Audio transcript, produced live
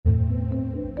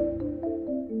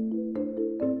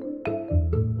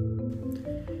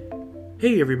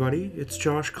Hey everybody, it's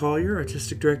Josh Collier,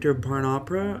 Artistic Director of Barn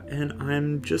Opera, and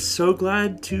I'm just so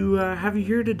glad to have you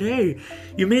here today.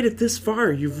 You made it this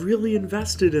far, you've really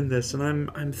invested in this, and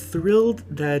I'm thrilled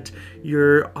that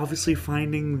you're obviously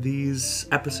finding these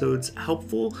episodes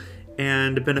helpful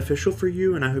and beneficial for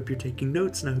you, and I hope you're taking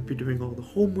notes, and I hope you're doing all the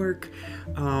homework.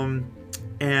 So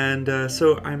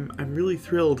I'm really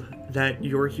thrilled that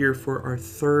you're here for our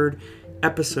third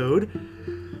episode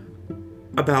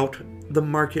about the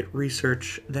market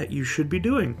research that you should be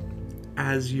doing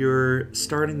as you're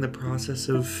starting the process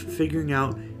of figuring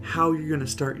out how you're going to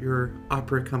start your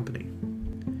opera company.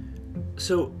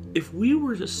 So if we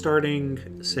were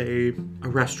starting, say, a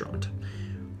restaurant,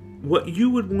 what you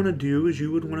would want to do is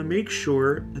you would want to make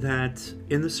sure that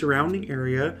in the surrounding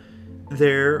area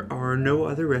there are no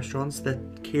other restaurants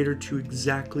that cater to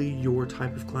exactly your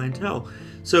type of clientele.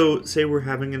 So say we're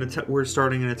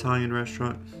starting an Italian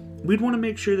restaurant. We'd want to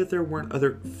make sure that there weren't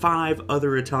 5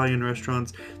 other Italian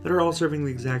restaurants that are all serving the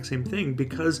exact same thing,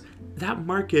 because that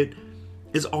market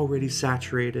is already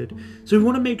saturated. So we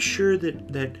want to make sure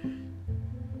that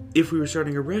if we were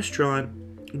starting a restaurant,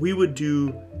 we would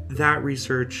do that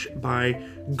research by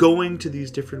going to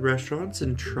these different restaurants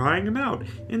and trying them out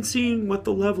and seeing what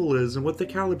the level is and what the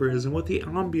caliber is and what the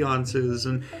ambiance is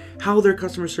and how their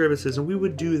customer service is. And we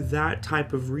would do that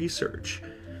type of research.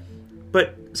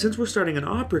 But since we're starting an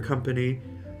opera company,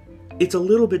 it's a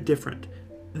little bit different.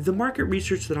 The market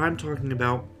research that I'm talking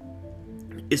about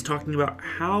is talking about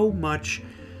how much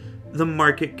the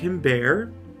market can bear,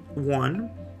 one,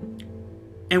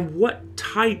 and what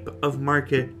type of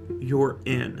market you're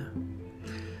in.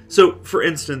 So, for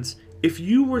instance, if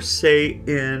you were, say,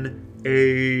 in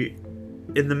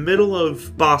the middle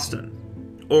of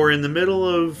Boston or in the middle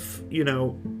of,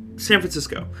 San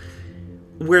Francisco,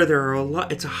 where there are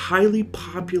it's a highly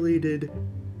populated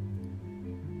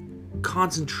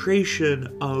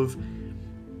concentration of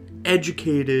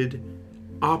educated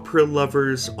opera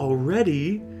lovers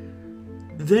already,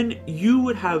 then you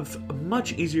would have a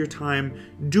much easier time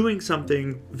doing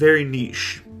something very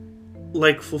niche,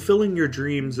 like fulfilling your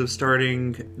dreams of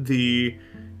starting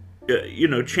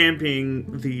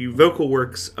championing the vocal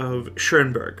works of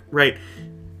Schoenberg, right?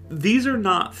 These are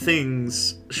not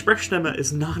things, Sprechstimme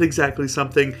is not exactly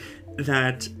something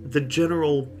that the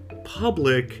general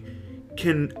public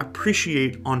can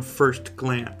appreciate on first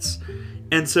glance.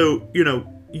 And so,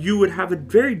 you would have a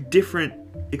very different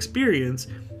experience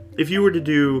if you were to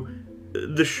do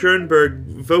the Schoenberg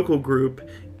vocal group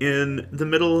in the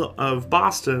middle of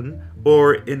Boston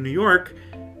or in New York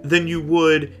than you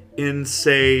would in,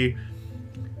 say,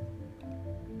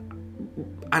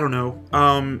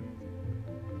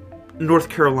 North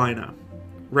Carolina,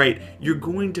 right? You're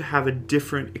going to have a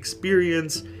different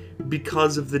experience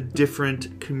because of the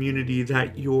different community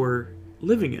that you're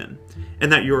living in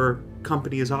and that your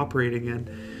company is operating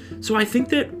in. So I think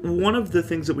that one of the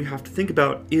things that we have to think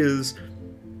about is,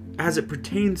 as it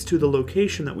pertains to the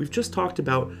location that we've just talked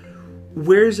about,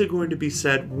 where is it going to be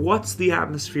set? What's the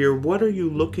atmosphere? What are you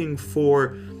looking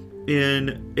for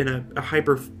in a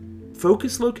hyper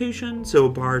focus location, so a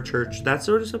bar, church, that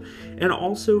sort of stuff, and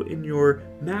also in your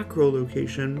macro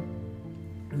location,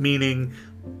 meaning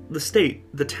the state,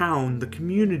 the town, the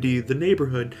community, the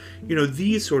neighborhood,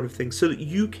 these sort of things, so that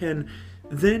you can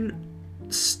then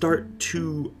start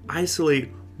to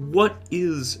isolate what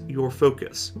is your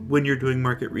focus when you're doing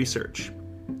market research.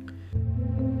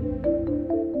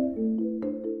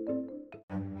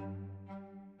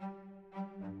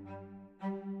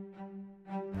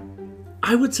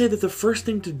 I would say that the first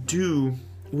thing to do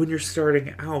when you're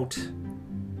starting out,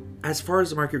 as far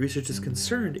as the market research is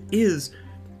concerned, is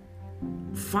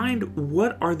find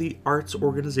what are the arts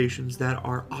organizations that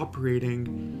are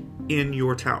operating in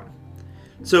your town.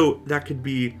 So that could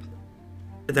be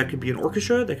an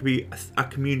orchestra, that could be a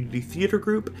community theater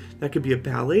group, that could be a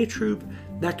ballet troupe,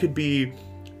 that could be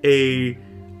a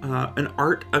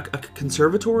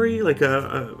conservatory, like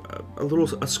a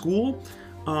school.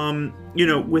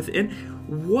 Within,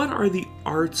 what are the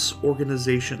arts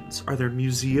organizations? Are there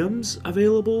museums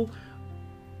available?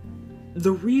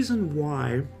 The reason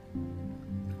why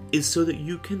is so that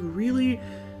you can really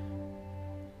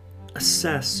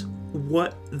assess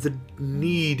what the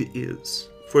need is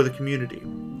for the community.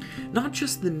 Not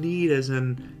just the need as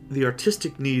in the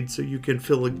artistic need so you can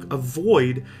fill a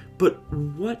void, but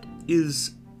what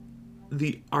is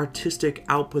the artistic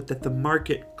output that the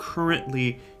market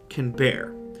currently can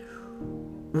bear.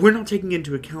 We're not taking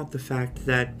into account the fact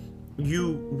that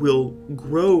you will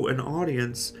grow an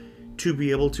audience to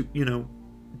be able to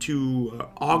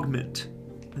augment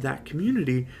that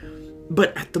community,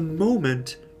 but at the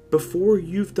moment, before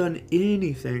you've done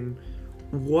anything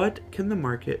what can the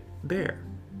market bear?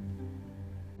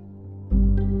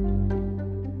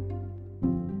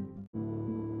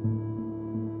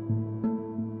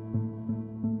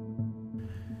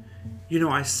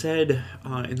 I said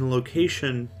in the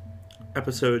location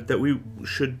episode that we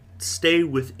should stay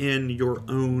within your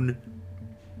own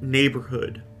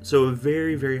neighborhood. So a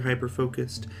very, very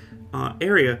hyper-focused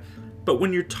area. But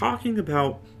when you're talking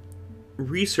about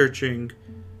researching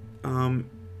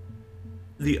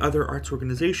the other arts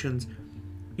organizations,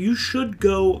 you should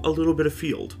go a little bit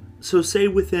afield. So say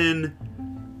within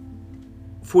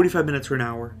 45 minutes or an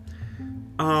hour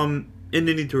in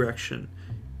any direction.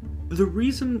 The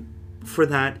reason for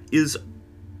that is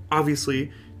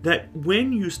obviously that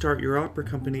when you start your opera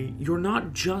company, you're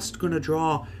not just going to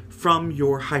draw from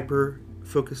your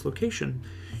hyper-focused location.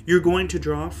 You're going to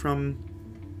draw from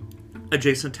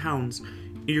adjacent towns.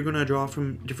 You're going to draw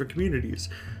from different communities.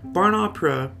 Barn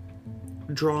Opera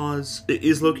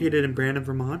is located in Brandon,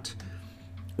 Vermont.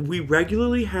 We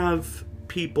regularly have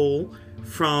people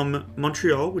from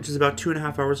Montreal, which is about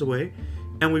 2.5 hours away,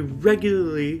 and we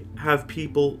regularly have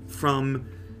people from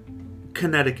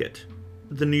Connecticut,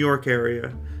 the New York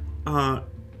area,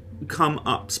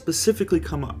 specifically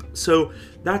come up. So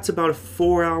that's about a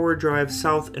 4-hour drive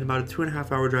south and about a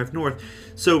 2.5-hour drive north.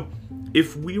 So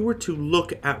if we were to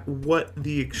look at what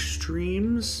the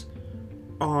extremes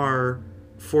are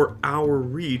for our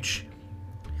reach,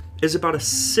 is about a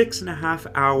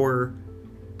 6.5-hour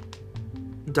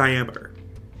diameter.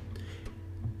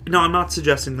 Now, I'm not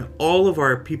suggesting that all of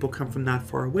our people come from that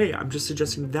far away. I'm just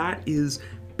suggesting that is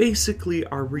basically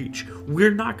our reach.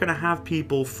 We're not going to have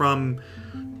people from,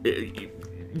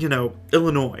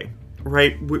 Illinois,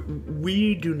 right?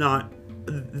 We do not,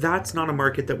 that's not a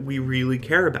market that we really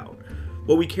care about.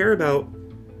 What we care about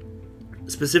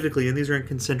specifically, and these are in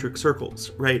concentric circles,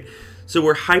 right? So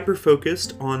we're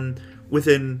hyper-focused on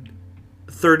within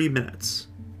 30 minutes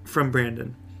from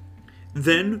Brandon.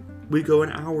 Then we go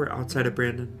an hour outside of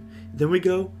Brandon. Then we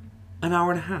go an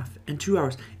hour and a half and 2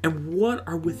 hours. And what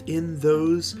are within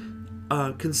those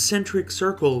concentric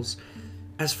circles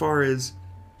as far as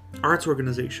arts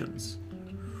organizations?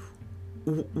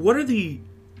 What are the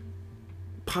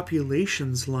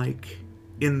populations like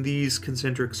in these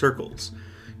concentric circles?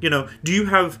 Do you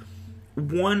have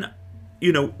one,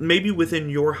 maybe within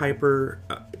your hyper,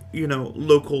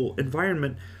 local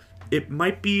environment, it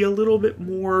might be a little bit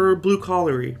more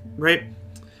blue-collary, right?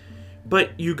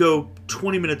 But you go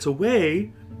 20 minutes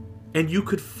away, and you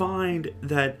could find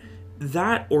that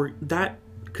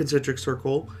concentric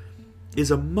circle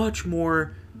is a much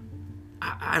more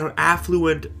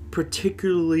affluent,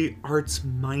 particularly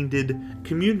arts-minded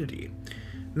community.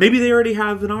 Maybe they already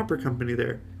have an opera company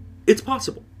there. It's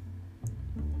possible.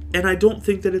 And I don't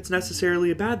think that it's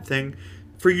necessarily a bad thing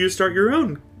for you to start your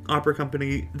own opera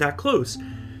company that close.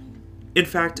 In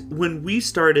fact, when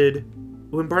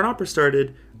Barn Opera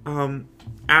started,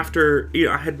 after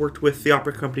I had worked with the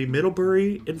opera company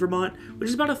Middlebury in Vermont, which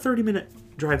is about a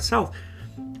 30-minute drive south,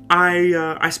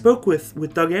 I spoke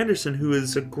with Doug Anderson, who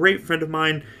is a great friend of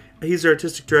mine. He's the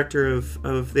artistic director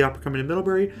of the opera company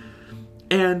Middlebury,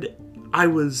 and I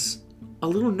was a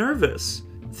little nervous,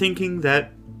 thinking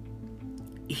that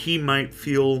he might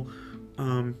feel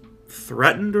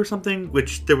threatened or something,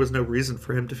 which there was no reason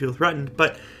for him to feel threatened,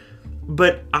 but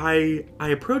I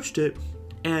approached it,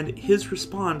 and his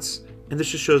response, and this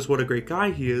just shows what a great guy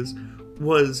he is,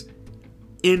 was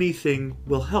anything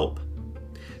will help.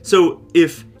 So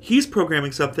if he's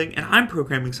programming something and I'm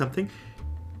programming something,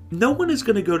 no one is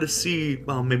going to go to see,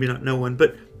 well, maybe not no one,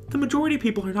 but the majority of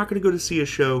people are not going to go to see a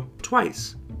show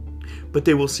twice. But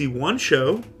they will see one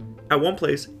show at one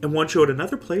place and one show at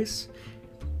another place.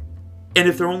 And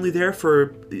if they're only there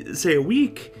for, say, a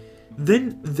week,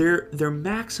 then they're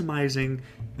maximizing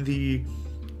the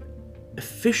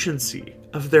efficiency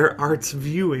of their arts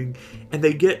viewing, and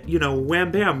they get,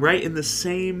 wham bam, right in the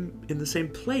same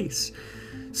place.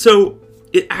 So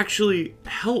it actually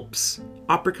helps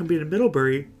Opera Company in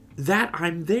Middlebury that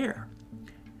I'm there,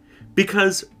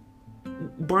 because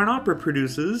Barn Opera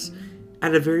produces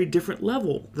at a very different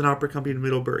level than Opera Company in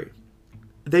Middlebury.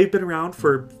 They've been around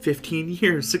for 15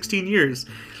 years, 16 years.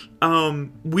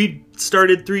 We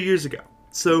started 3 years ago.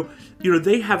 So,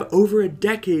 they have over a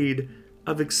decade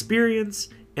of experience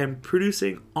and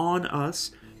producing on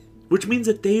us, which means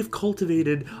that they've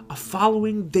cultivated a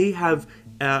following. They have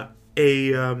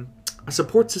a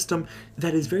support system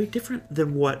that is very different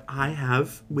than what I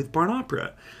have with Barn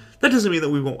Opera. That doesn't mean that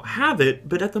we won't have it,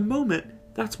 but at the moment,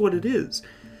 that's what it is.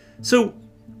 So,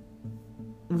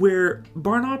 where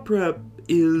Barn Opera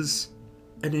is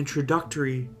an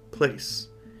introductory place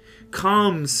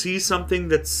come see something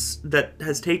that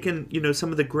has taken,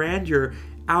 some of the grandeur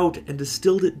out and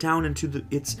distilled it down into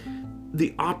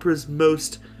the opera's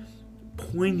most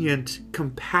poignant,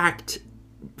 compact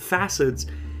facets.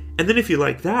 And then if you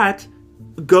like that,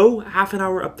 go half an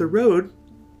hour up the road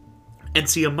and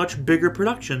see a much bigger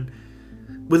production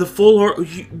with a full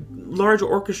large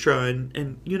orchestra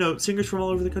and singers from all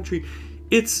over the country.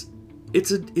 It's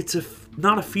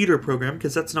not a feeder program,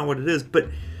 because that's not what it is, but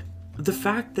the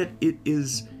fact that it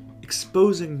is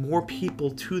exposing more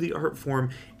people to the art form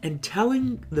and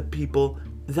telling the people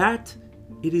that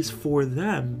it is for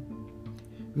them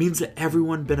means that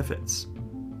everyone benefits.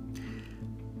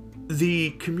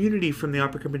 The community from the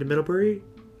Opera Company of Middlebury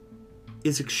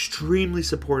is extremely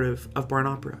supportive of Barn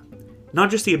Opera. Not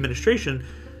just the administration,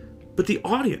 but the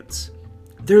audience.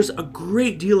 There's a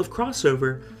great deal of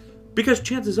crossover, because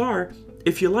chances are,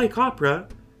 if you like opera,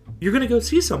 you're going to go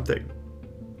see something,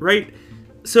 right?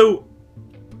 So,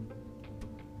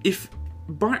 if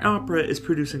Barn Opera is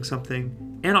producing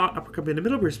something, and Opera Company of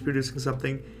Middlebury is producing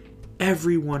something,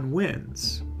 everyone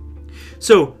wins.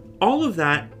 So, all of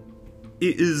that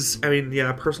is,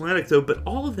 personal anecdote, but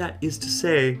all of that is to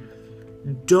say,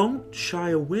 don't shy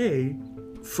away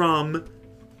from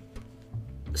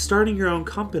starting your own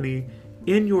company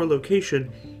in your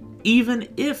location, even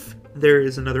if there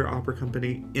is another opera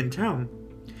company in town.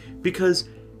 Because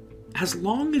as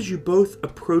long as you both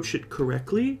approach it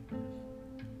correctly,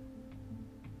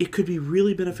 it could be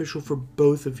really beneficial for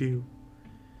both of you.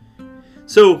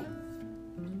 So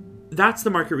that's the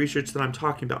market research that I'm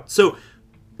talking about. So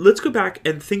let's go back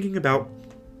and thinking about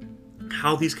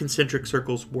how these concentric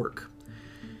circles work.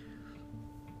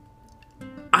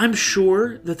 I'm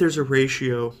sure that there's a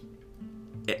ratio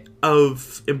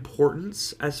of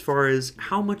importance as far as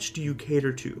how much do you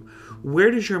cater to? Where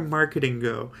does your marketing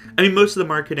go? Most of the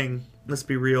marketing, let's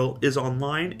be real, is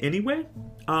online anyway.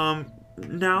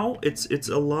 Now it's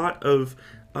a lot of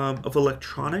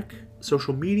electronic,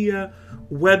 social media,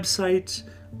 websites,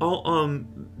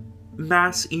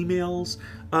 mass emails.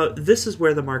 This is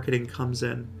where the marketing comes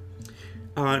in.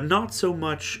 Not so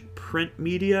much print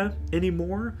media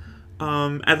anymore.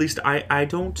 At least I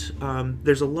don't.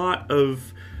 There's a lot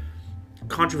of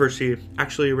controversy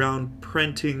actually around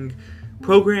printing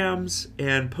programs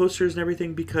and posters and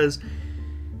everything, because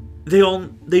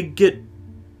they get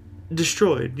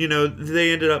destroyed.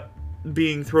 They ended up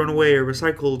being thrown away or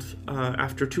recycled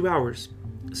after 2 hours.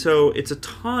 So it's a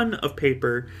ton of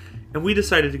paper, and we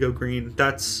decided to go green.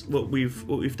 That's what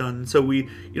we've done. So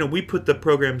we put the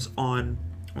programs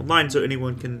online so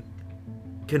anyone can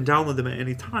download them at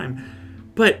any time.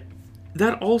 But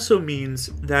that also means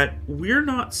that we're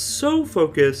not so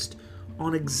focused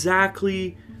on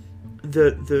exactly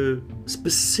the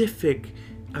specific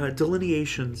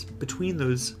delineations between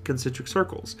those concentric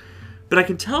circles. But I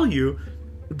can tell you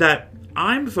that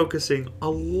I'm focusing a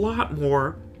lot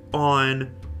more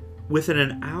on within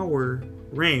an hour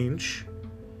range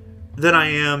than I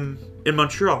am in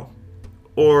Montreal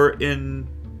or in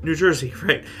New Jersey,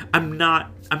 right? I'm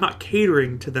not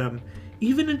catering to them,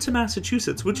 even into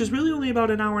Massachusetts, which is really only about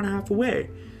an hour and a half away.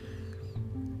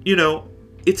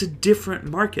 It's a different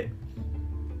market.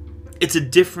 It's a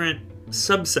different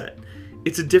subset.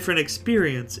 It's a different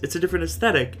experience. It's a different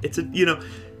aesthetic.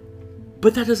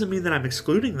 But that doesn't mean that I'm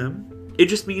excluding them. It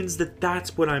just means that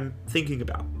that's what I'm thinking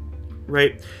about,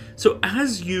 right? So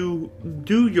as you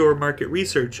do your market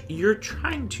research, you're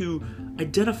trying to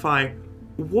identify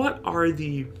what are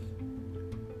the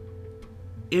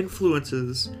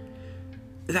influences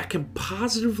that can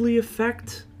positively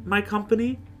affect my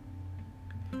company,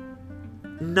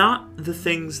 not the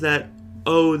things that,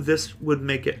 this would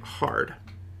make it hard.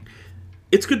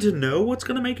 It's good to know what's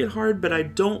going to make it hard, but I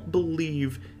don't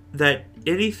believe that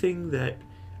anything that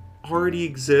already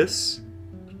exists,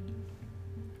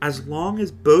 as long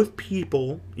as both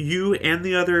people, you and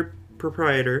the other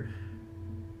proprietor,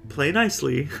 play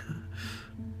nicely,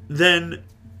 then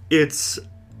it's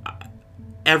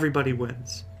everybody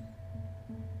wins.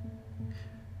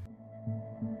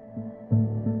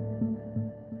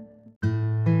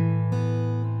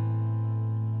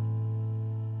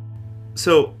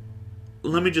 So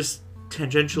let me just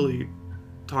tangentially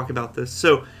talk about this.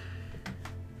 So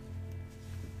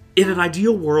in an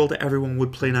ideal world, everyone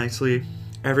would play nicely.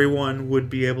 Everyone would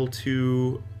be able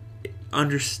to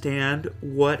understand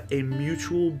what a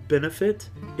mutual benefit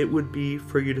it would be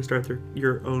for you to start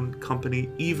your own company,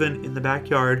 even in the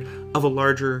backyard of a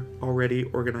larger, already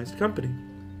organized company.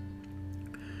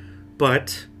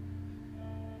 But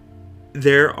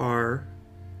there are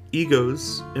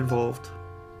egos involved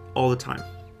all the time.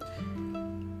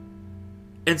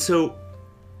 And so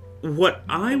what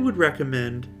I would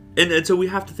recommend, and so we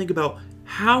have to think about,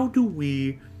 how do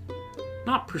we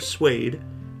not persuade,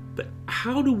 but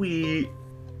how do we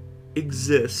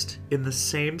exist in the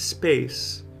same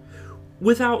space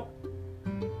without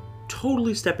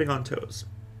totally stepping on toes,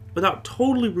 without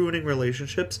totally ruining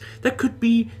relationships that could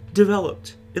be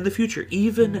developed in the future,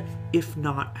 even if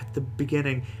not at the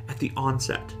beginning, at the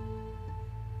onset.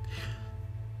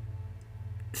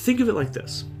 Think of it like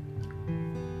this.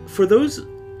 For those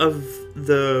of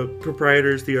the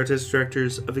proprietors, the artistic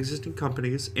directors of existing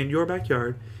companies in your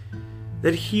backyard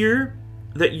that hear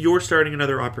that you're starting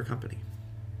another opera company,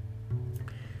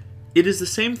 it is the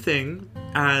same thing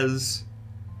as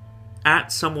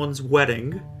at someone's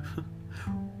wedding,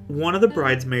 one of the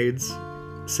bridesmaids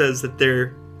says that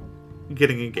they're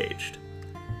getting engaged.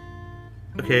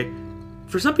 Okay?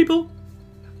 For some people,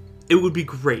 it would be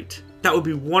great. That would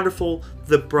be wonderful.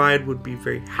 The bride would be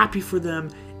very happy for them,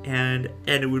 and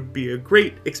it would be a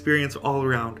great experience all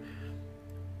around.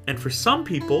 And for some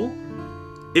people,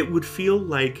 it would feel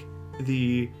like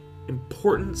the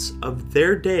importance of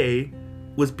their day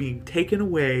was being taken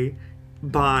away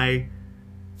by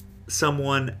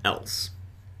someone else.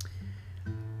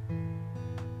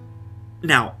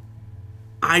 Now,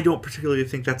 I don't particularly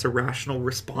think that's a rational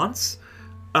response,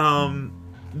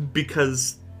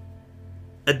 because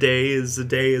a day is a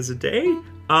day is a day,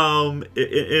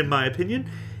 in my opinion.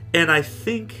 And I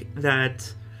think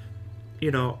that,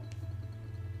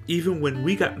 even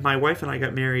when my wife and I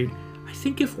got married, I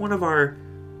think if one of our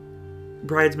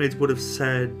bridesmaids would have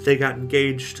said they got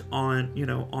engaged on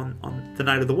the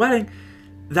night of the wedding,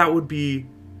 that would be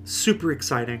super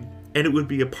exciting, and it would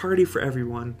be a party for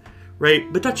everyone,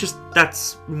 right? But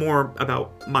that's more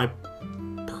about my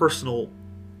personal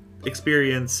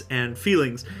experience and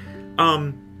feelings.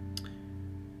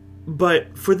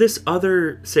 But for this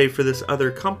other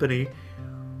company,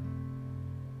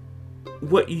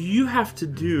 what you have to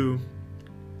do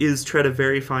is tread a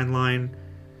very fine line,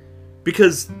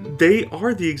 because they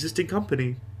are the existing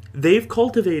company. They've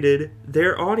cultivated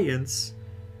their audience,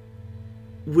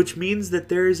 which means that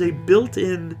there is a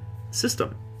built-in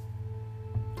system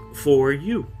for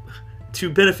you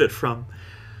to benefit from,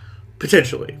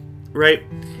 potentially, right?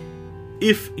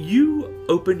 If you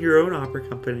open your own opera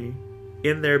company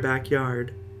in their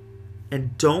backyard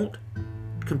and don't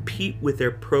compete with their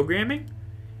programming,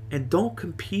 and don't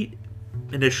compete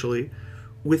initially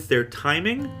with their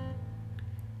timing,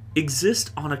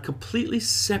 exist on a completely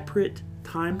separate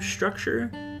time structure,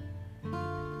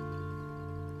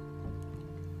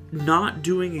 not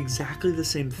doing exactly the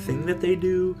same thing that they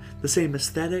do, the same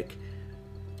aesthetic,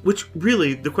 which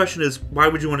really, the question is, why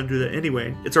would you want to do that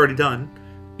anyway? It's already done,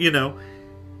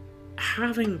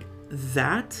 Having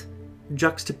that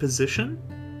juxtaposition,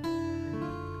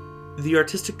 the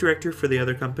artistic director for the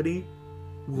other company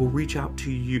will reach out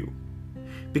to you,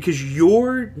 because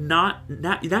you're not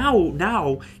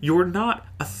now you're not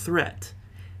a threat.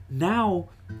 Now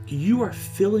you are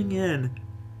filling in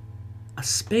a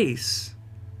space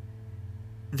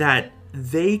that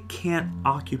they can't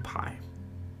occupy.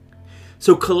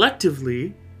 So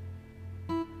collectively,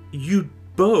 you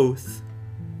both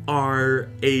are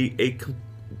a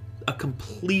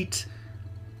complete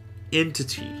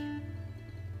entity.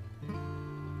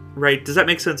 Right? Does that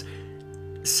make sense?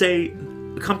 Say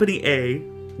company A,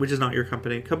 which is not your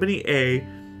company. Company A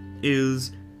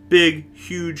is big,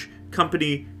 huge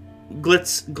company,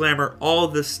 glitz, glamour, all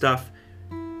of this stuff.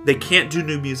 They can't do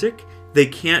new music. They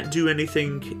can't do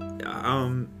anything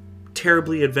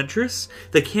terribly adventurous.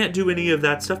 They can't do any of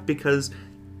that stuff because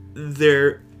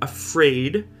they're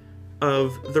afraid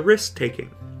of the risk taking.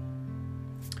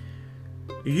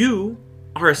 You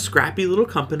are a scrappy little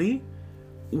company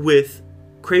with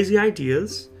crazy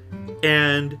ideas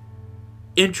and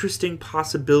interesting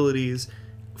possibilities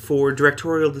for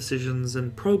directorial decisions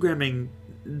and programming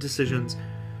decisions.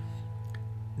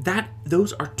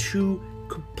 Those are two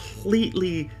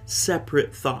completely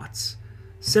separate thoughts,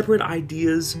 separate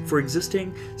ideas for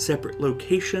existing, separate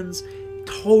locations,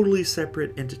 totally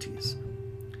separate entities.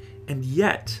 And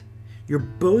yet, you're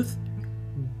both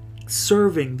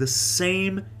serving the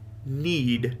same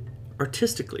need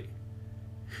artistically.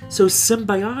 So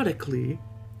symbiotically,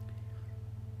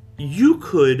 you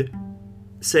could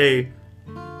say,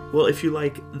 well, if you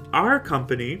like our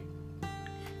company,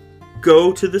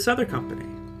 go to this other company.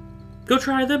 Go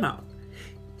try them out.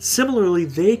 Similarly,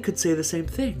 they could say the same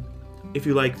thing. If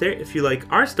you like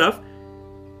our stuff,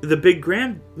 the big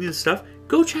grand stuff,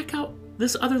 go check out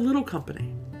this other little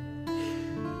company.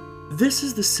 This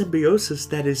is the symbiosis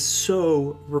that is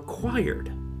so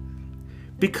required.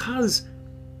 Because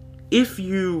if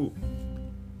you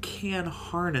can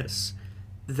harness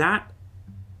that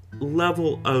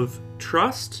level of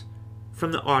trust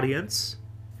from the audience,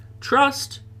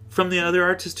 trust from the other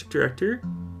artistic director,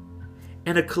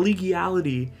 and a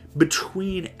collegiality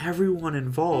between everyone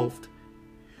involved,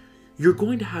 you're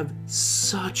going to have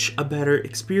such a better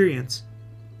experience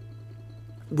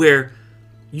where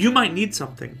you might need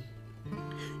something.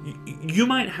 You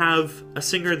might have a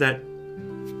singer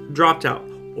that dropped out,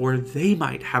 or they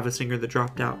might have a singer that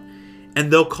dropped out,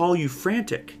 and they'll call you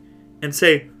frantic and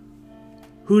say,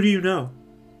 who do you know?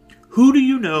 Who do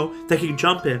you know that can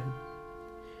jump in?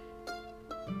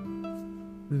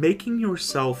 Making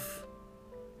yourself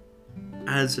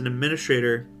as an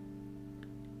administrator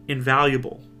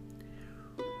invaluable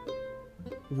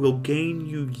will gain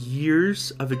you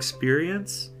years of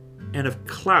experience and of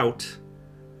clout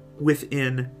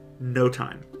within no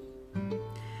time.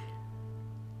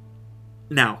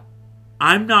 Now,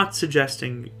 I'm not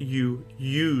suggesting you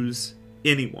use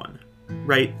anyone,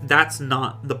 right? That's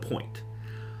not the point.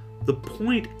 The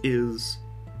point is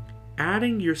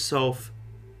adding yourself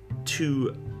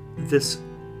to this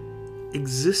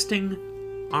existing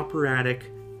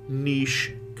operatic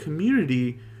niche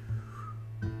community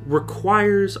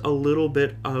requires a little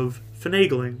bit of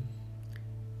finagling.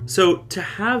 So to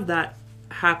have that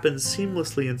happen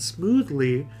seamlessly and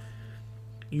smoothly,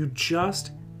 you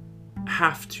just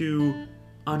have to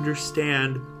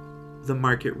understand the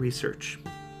market research.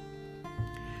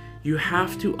 You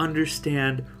have to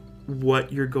understand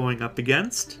what you're going up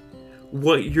against,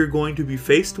 what you're going to be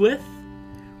faced with,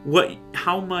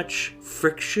 how much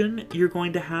friction you're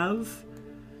going to have.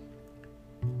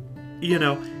 You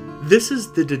know, this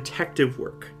is the detective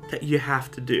work that you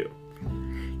have to do.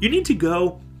 You need to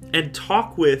go and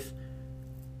talk with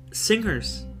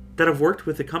singers that have worked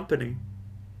with the company.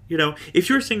 You know, if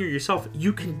you're a singer yourself,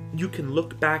 you can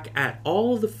look back at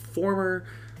all the former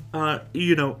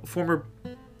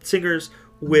singers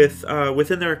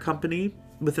within their company,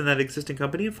 within that existing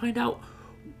company, and find out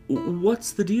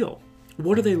what's the deal.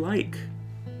 What are they like?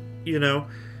 You know,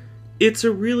 it's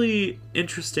a really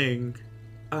interesting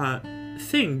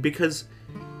thing because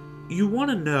you want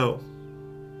to know,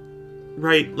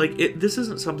 right? Like, this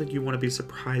isn't something you want to be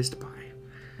surprised by.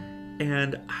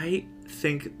 And I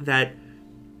think that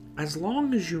as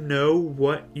long as you know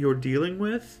what you're dealing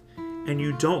with and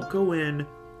you don't go in,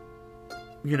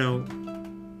 you know,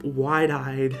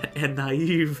 wide-eyed and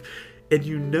naive, and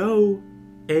you know,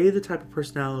 A, the type of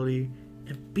personality,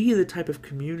 and B, the type of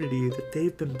community that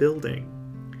they've been building,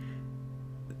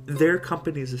 their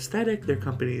company's aesthetic, their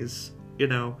company's, you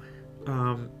know,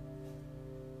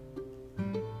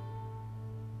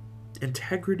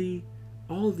 integrity,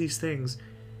 all of these things,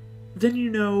 then you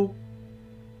know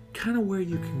kind of where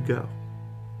you can go.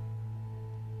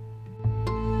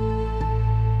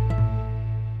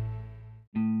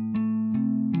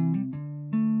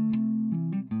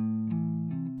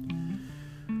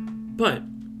 But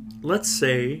let's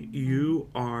say you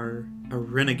are a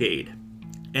renegade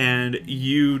and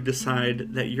you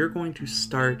decide that you're going to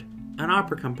start an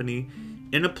opera company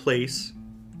in a place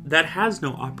that has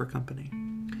no opera company,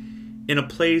 in a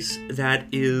place that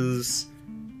is,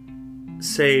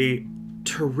 say,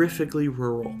 terrifically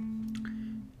rural,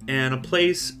 and a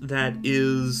place that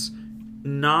is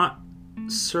not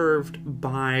served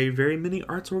by very many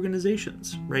arts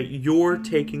organizations, right? You're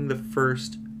taking the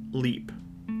first leap.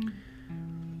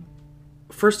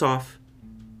 First off,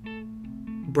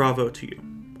 bravo to you,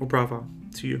 or bravo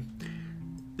to you.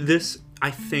 This,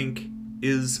 I think,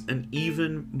 is an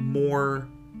even more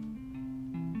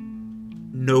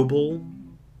noble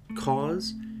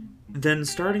cause than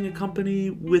starting a company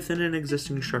within an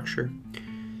existing structure.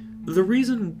 The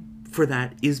reason for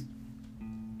that is,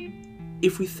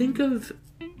 if we think of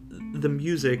the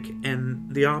music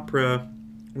and the opera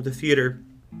or the theater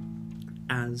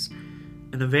as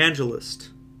an evangelist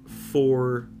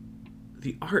for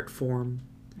the art form,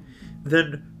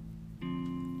 then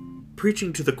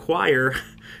preaching to the choir,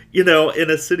 you know, in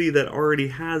a city that already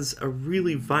has a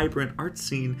really vibrant art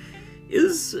scene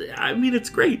is, I mean, it's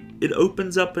great. It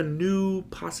opens up a new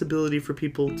possibility for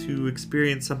people to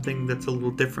experience something that's a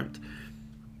little different.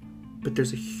 But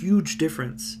there's a huge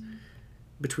difference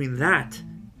between that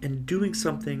and doing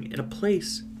something in a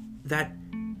place that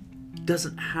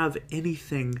doesn't have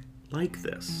anything like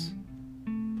this.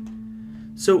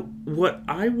 So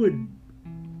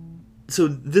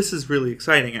this is really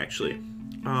exciting, actually.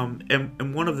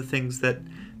 And one of the things that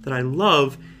I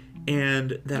love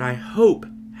and that I hope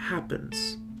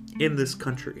happens in this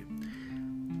country.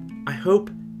 I hope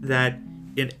that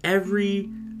in every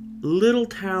little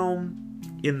town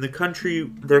in the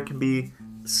country there can be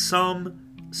some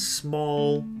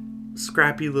small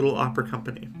scrappy little opera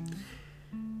company.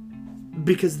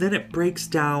 Because then it breaks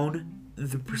down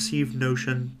the perceived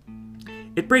notion.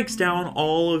 It breaks down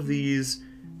all of these,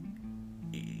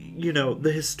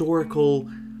 the historical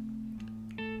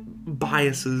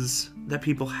biases that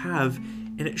people have,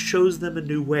 and it shows them a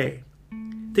new way.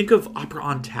 Think of Opera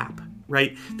on Tap,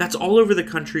 right? That's all over the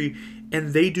country,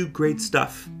 and they do great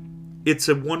stuff. It's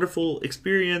a wonderful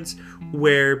experience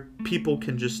where people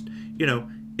can just,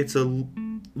 it's a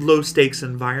low stakes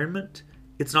environment.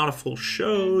 It's not a full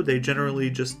show. They generally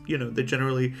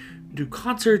do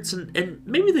concerts and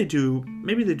maybe they do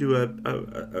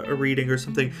a reading or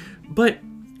something, but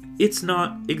it's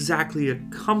not exactly a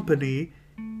company.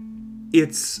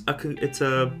 It's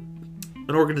an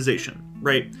organization,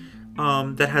 right?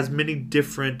 That has many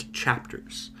different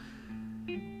chapters.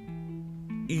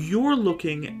 You're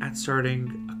looking at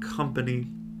starting a company.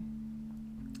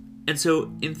 And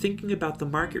so in thinking about the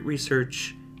market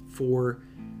research for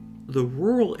the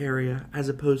rural area as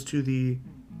opposed to the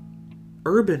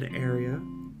urban area,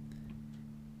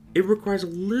 it requires a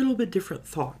little bit different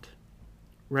thought,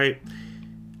 right?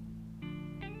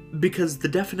 Because the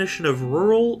definition of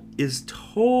rural is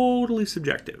totally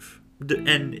subjective.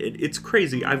 And it's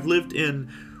crazy. I've lived in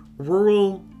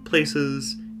rural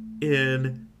places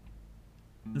in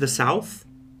the South,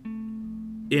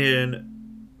 in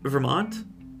Vermont,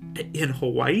 in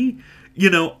Hawaii.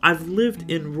 I've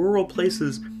lived in rural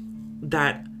places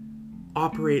that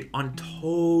operate on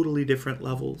totally different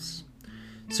levels.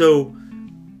 So,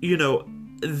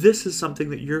 this is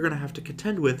something that you're going to have to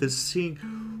contend with, is seeing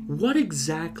what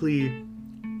exactly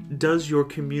does your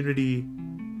community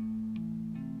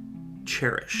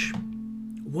cherish?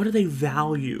 What do they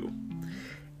value?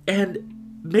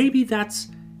 And maybe that's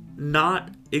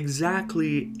not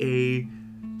exactly a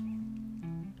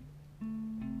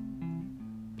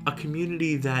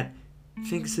community that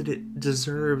thinks that it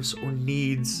deserves or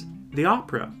needs the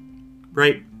opera,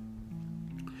 right?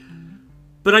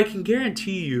 But I can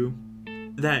guarantee you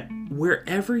that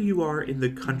wherever you are in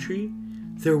the country,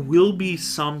 there will be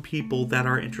some people that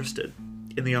are interested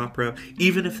in the opera,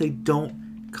 even if they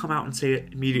don't come out and say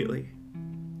it immediately.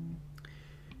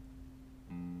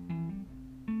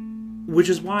 Which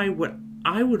is why what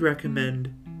I would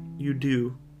recommend you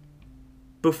do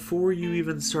before you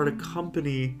even start a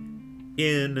company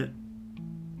in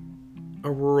a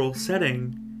rural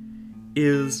setting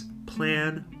is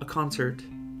plan a concert.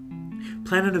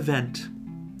 Plan an event.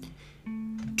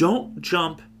 Don't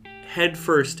jump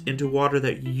headfirst into water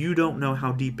that you don't know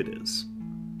how deep it is.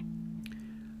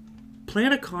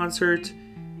 Plan a concert.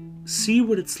 See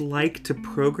what it's like to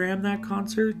program that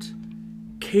concert,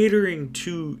 catering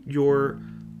to your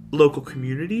local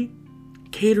community,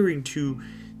 catering to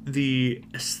the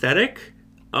aesthetic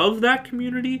of that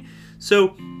community.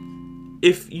 So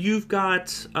if you've got,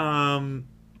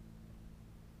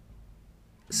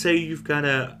 say you've got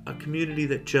a community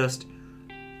that just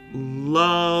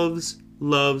loves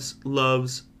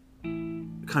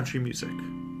country music,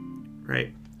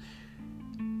 right?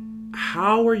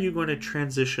 How are you going to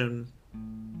transition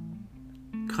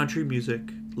country music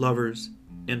lovers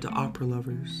into opera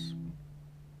lovers,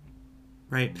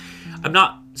 right? I'm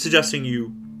not suggesting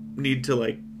you need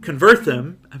to convert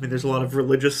them. I mean, there's a lot of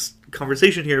religious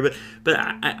conversation here, but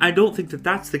I don't think that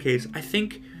that's the case. I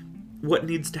think what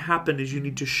needs to happen is you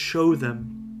need to show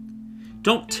them.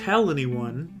 Don't tell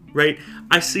anyone, right?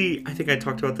 I think I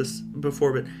talked about this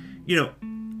before, but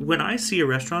when I see a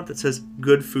restaurant that says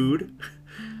good food,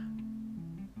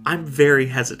 I'm very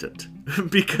hesitant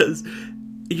because,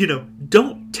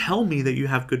 don't tell me that you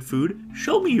have good food.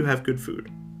 Show me you have good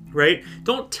food, right?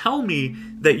 Don't tell me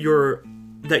that you're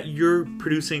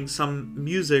producing some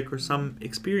music or some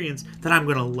experience that I'm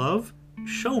going to love.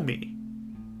 Show me,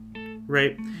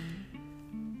 right?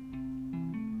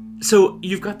 So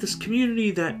you've got this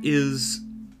community that is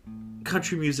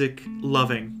country music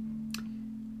loving.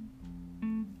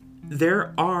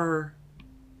 There are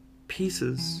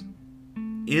pieces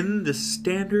in the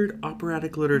standard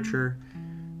operatic literature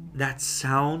that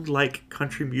sound like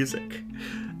country music,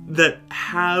 that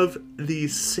have the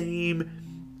same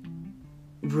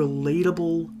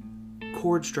relatable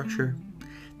chord structure,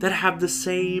 that have the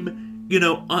same,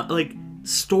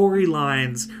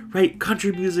 storylines, right?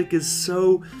 Country music is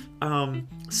so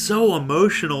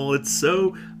emotional. It's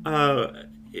so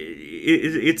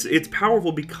it's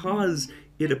powerful because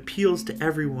it appeals to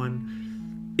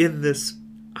everyone in this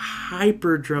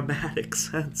hyper dramatic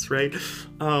sense, right?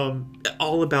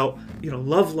 All about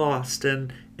love lost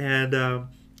and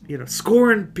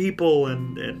scorned people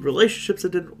and relationships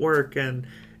that didn't work and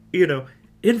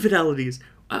infidelities.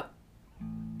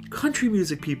 Country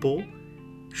music people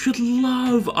should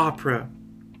love opera.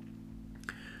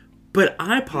 But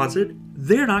I posit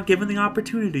they're not given the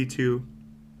opportunity to.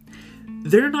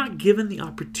 They're not given the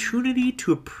opportunity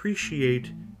to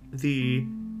appreciate the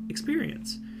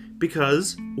experience.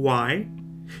 Because, why?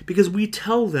 Because we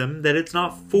tell them that it's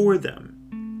not for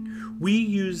them. We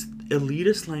use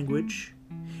elitist language.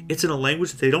 It's in a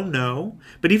language that they don't know.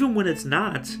 But even when it's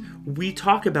not, we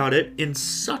talk about it in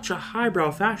such a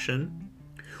highbrow fashion.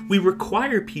 We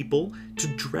require people to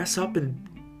dress up in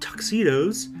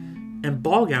tuxedos and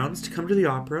ball gowns to come to the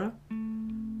opera.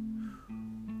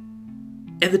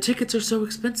 And the tickets are so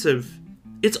expensive.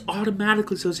 It's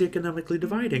automatically socioeconomically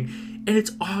dividing. And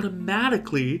it's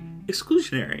automatically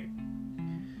exclusionary.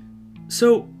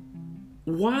 So,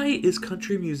 why is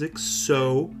country music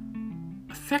so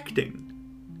affecting?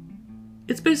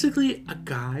 It's basically a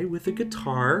guy with a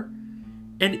guitar,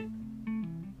 and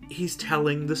he's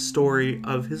telling the story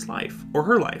of his life, or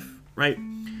her life, right?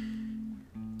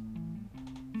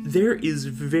 There is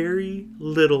very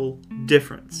little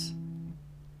difference.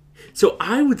 So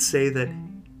I would say that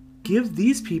give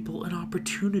these people an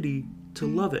opportunity to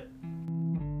love it.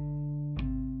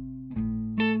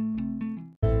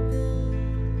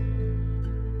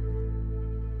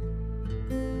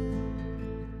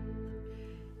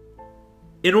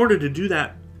 In order to do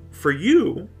that for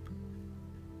you,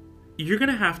 you're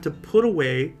going to have to put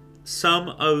away some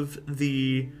of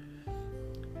the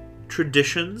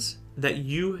traditions that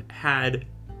you had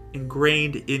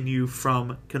ingrained in you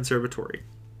from conservatory.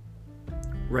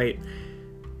 Right?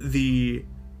 The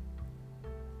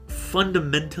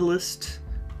fundamentalist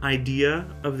idea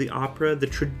of the opera, the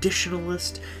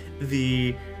traditionalist,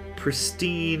 the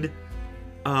pristine,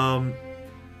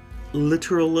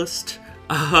 literalist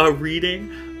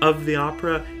reading of the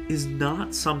opera is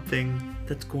not something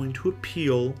that's going to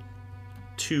appeal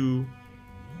to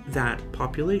that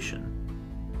population.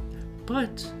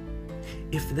 But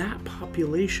if that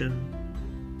population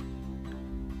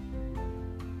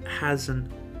has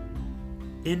an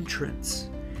entrance,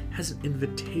 has an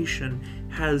invitation,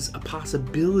 has a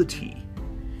possibility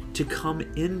to come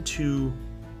into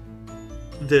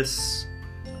this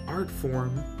art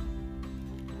form,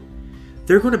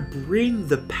 they're going to bring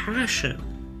the passion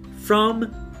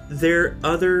from their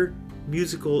other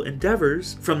musical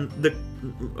endeavors,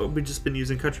 we've just been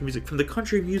using country music, from the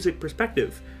country music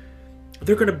perspective.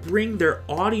 They're going to bring their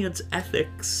audience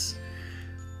ethics,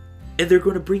 and they're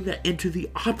going to bring that into the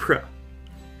opera.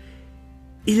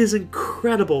 It is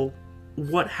incredible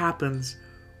what happens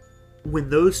when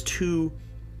those two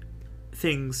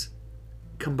things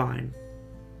combine.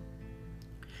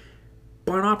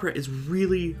 Barn opera is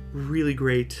really, really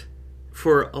great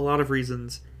for a lot of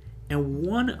reasons. And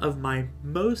one of my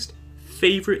most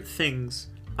favorite things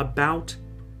about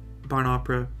barn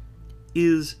opera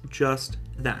is just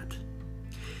that.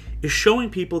 Is showing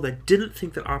people that didn't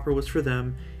think that opera was for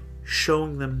them,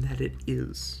 showing them that it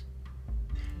is.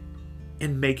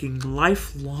 And making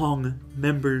lifelong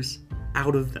members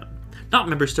out of them. Not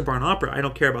members to barn opera, I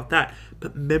don't care about that,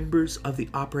 but members of the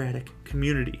operatic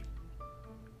community.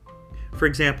 For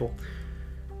example,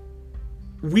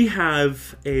 we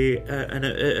have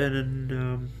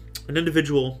an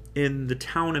individual in the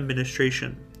town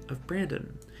administration of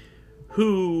Brandon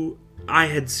who I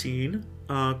had seen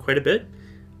quite a bit.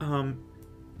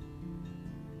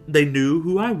 They knew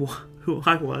who I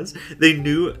was. They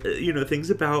knew things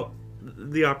about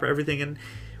the opera, everything. And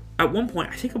at one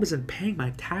point, I think I was paying my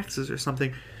taxes or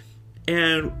something,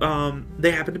 and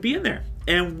they happened to be in there,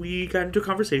 and we got into a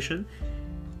conversation.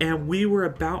 And we were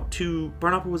Barn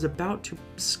Opera was about to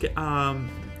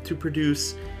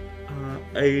produce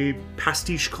a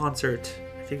pastiche concert.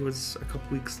 I think it was a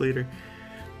couple weeks later.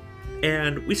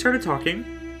 And we started talking,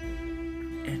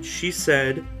 and she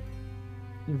said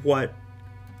the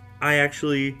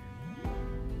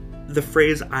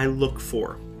phrase I look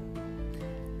for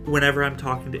whenever I'm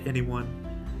talking to anyone.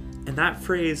 And that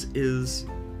phrase is,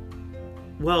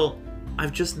 well,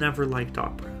 I've just never liked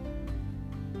opera.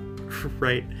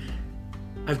 Right?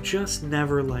 I've just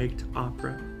never liked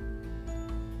opera.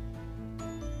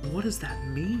 What does that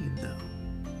mean, though?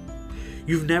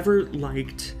 You've never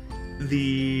liked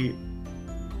the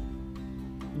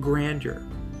grandeur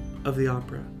of the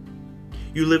opera.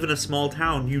 You live in a small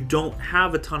town. You don't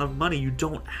have a ton of money. You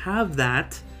don't have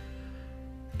that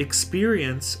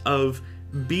experience of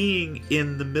being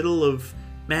in the middle of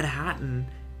Manhattan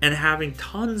and having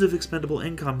tons of expendable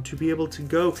income to be able to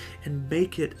go and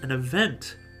make it an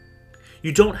event.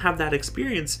 You don't have that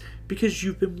experience because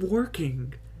you've been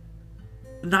working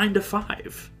 9 to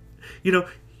 5.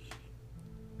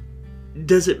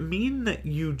 Does it mean that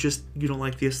you don't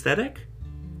like the aesthetic?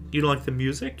 You don't like the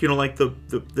music? You don't like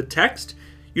the text?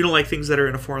 You don't like things that are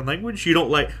in a foreign language? You don't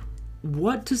like...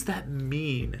 What does that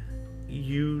mean?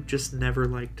 You just never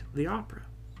liked the opera.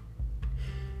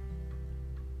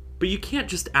 But you can't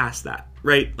just ask that,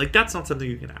 right? Like, that's not something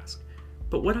you can ask.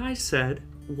 But what I said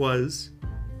was,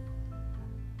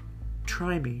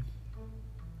 try me.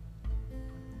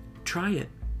 Try it.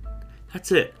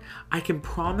 That's it. I can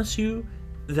promise you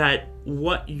that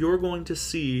what you're going to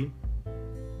see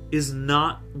is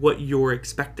not what you're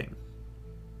expecting.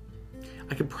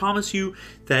 I can promise you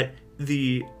that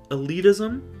the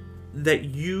elitism that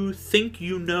you think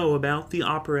you know about the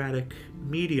operatic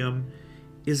medium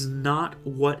is not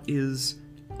what is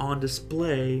on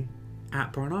display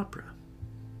at Barn Opera.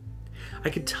 I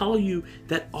can tell you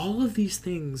that all of these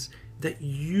things that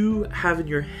you have in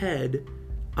your head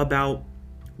about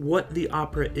what the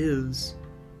opera is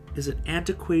an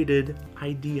antiquated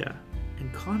idea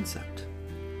and concept.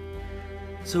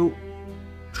 So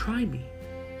try me.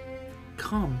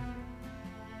 Come.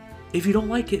 If you don't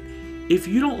like it, then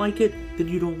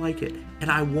you don't like it.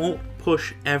 And I won't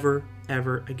push ever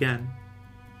again.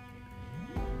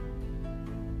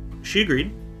 She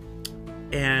agreed,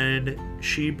 and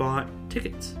she bought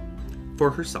tickets for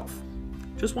herself.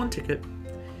 Just one ticket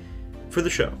for the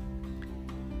show.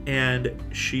 And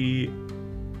she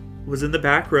was in the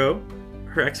back row.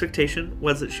 Her expectation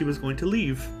was that she was going to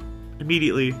leave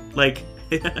immediately. Like,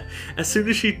 as soon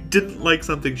as she didn't like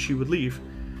something, she would leave.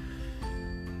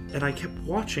 And I kept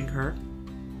watching her.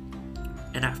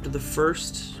 And after the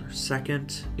first or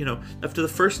second, after the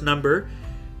first number,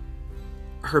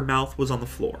 her mouth was on the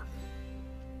floor.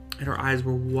 And her eyes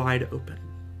were wide open.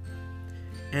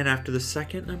 And after the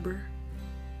second number,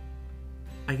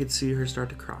 I could see her start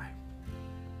to cry.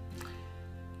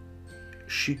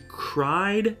 She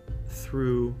cried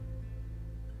through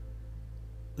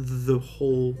the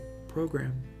whole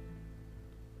program.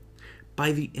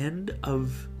 By the end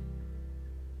of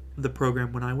the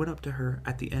program, when I went up to her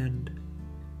at the end,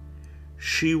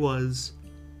 she was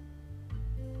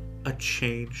a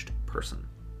changed person.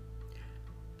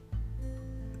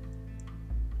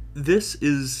 This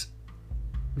is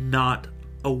not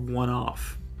a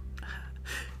one-off.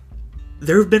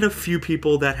 There have been a few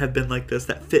people that have been like this,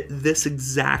 that fit this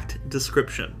exact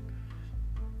description.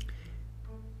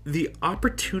 The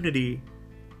opportunity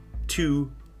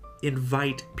to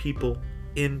invite people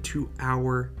into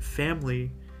our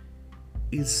family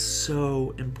is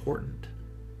so important.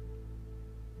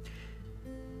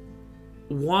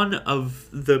 One of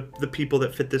the people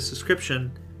that fit this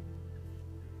description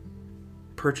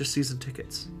purchased season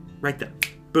tickets. Right then.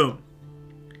 Boom.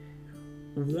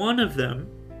 One of them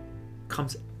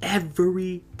comes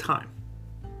every time.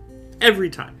 Every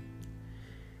time.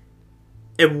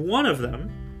 And one of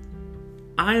them,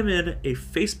 I am in a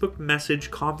Facebook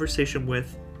message conversation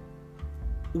with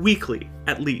weekly,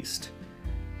 at least.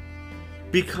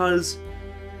 Because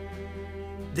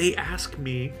they ask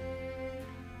me,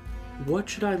 what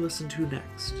should I listen to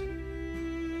next?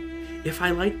 If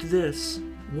I liked this,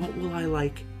 what will I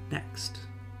like next?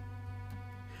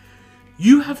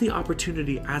 You have the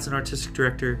opportunity as an artistic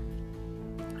director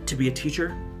to be a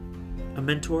teacher, a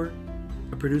mentor,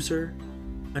 a producer,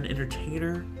 an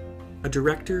entertainer, a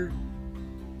director,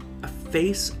 a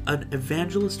face, an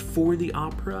evangelist for the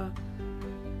opera.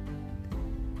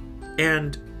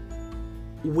 And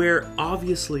where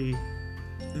obviously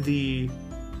the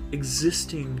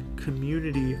existing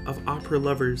community of opera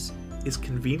lovers is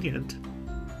convenient,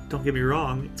 don't get me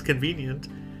wrong, it's convenient,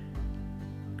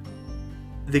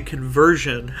 the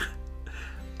conversion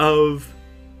of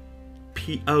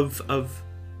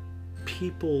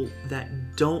people that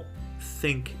don't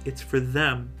think it's for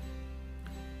them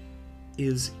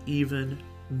is even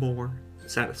more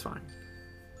satisfying.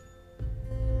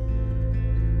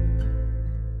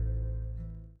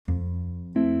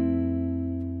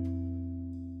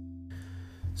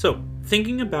 So,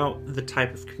 thinking about the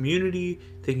type of community,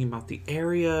 thinking about the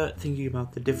area, thinking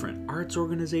about the different arts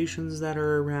organizations that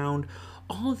are around,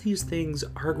 all of these things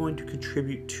are going to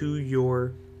contribute to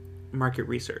your market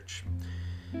research.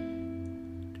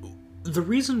 The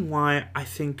reason why I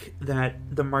think that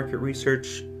the market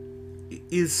research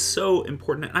is so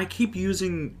important, and I keep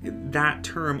using that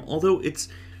term, although it's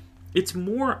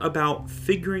more about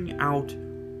figuring out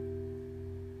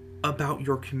about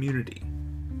your community.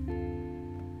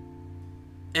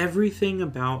 Everything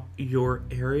about your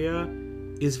area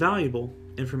is valuable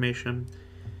information,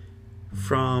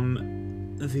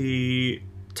 from the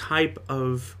type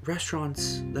of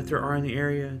restaurants that there are in the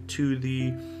area to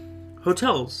the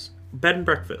hotels, bed and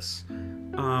breakfasts,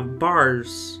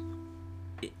 bars,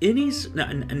 any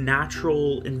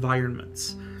natural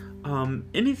environments,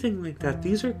 anything like that.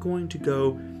 These are going to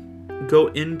go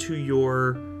into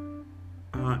your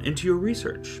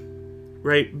research,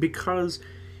 right? Because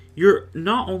you're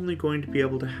not only going to be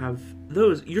able to have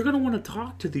those, you're going to want to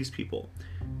talk to these people.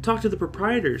 Talk to the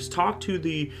proprietors, talk to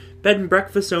the bed and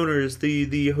breakfast owners,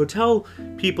 the hotel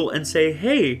people, and say,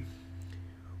 hey,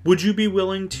 would you be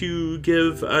willing to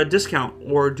give a discount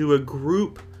or do a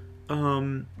group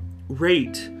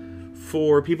rate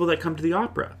for people that come to the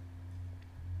opera,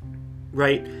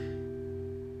 right?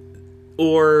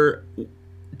 Or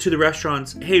to the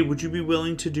restaurants, hey, would you be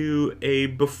willing to do a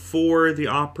before the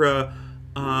opera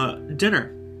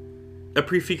dinner, a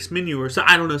prefix menu, or so,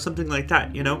 I don't know, something like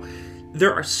that, you know?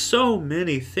 There are so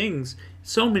many things,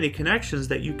 so many connections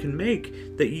that you can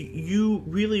make that you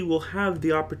really will have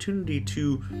the opportunity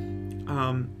to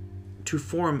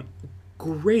form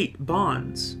great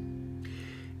bonds.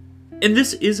 And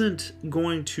this isn't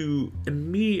going to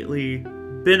immediately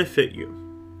benefit you,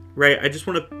 right? I just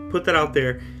want to put that out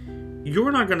there.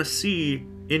 You're not going to see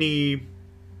any,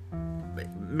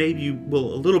 maybe you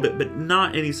will a little bit, but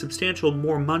not any substantial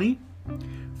more money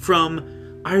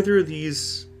from either of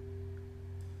these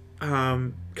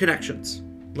connections,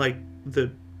 like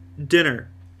the dinner,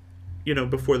 you know,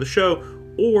 before the show,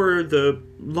 or the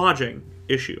lodging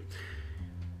issue.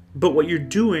 But what you're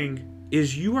doing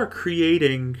is you are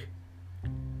creating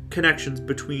connections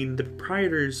between the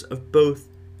proprietors of both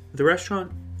the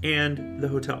restaurant and the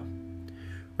hotel,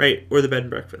 right? Or the bed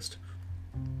and breakfast,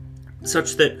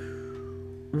 such that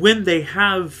when they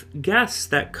have guests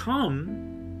that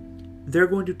come, they're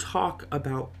going to talk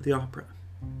about the opera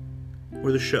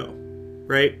or the show,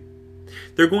 right?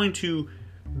 They're going to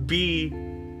be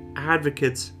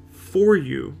advocates for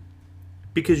you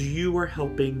because you are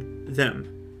helping them,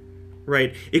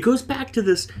 right? It goes back to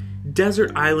this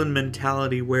desert island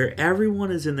mentality where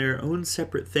everyone is in their own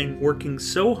separate thing, working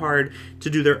so hard to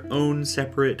do their own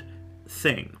separate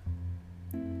thing.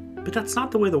 But that's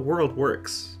not the way the world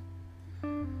works.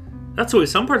 That's the way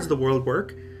some parts of the world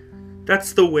work.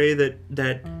 That's the way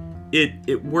that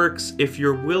it works if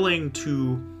you're willing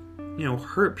to, you know,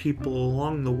 hurt people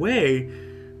along the way.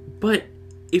 But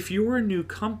if you're a new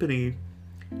company,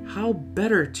 how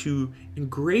better to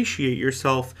ingratiate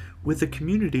yourself with the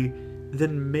community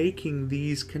than making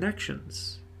these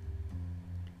connections,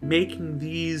 making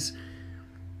these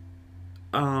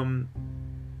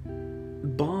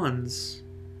bonds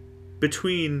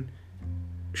between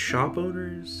shop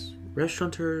owners,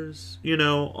 restaurateurs, you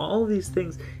know, all of these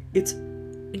things. It's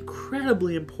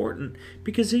incredibly important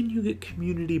because then you get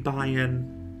community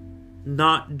buy-in,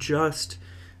 not just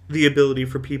the ability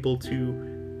for people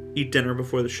to eat dinner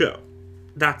before the show.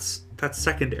 That's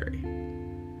secondary,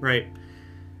 right?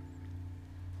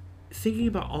 Thinking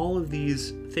about all of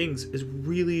these things is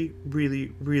really,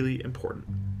 really, really important.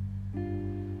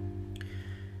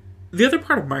 The other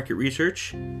part of market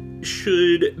research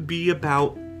should be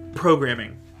about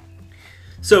programming.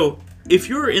 So if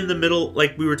you're in the middle,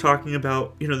 like we were talking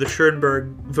about, you know, the Schoenberg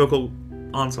vocal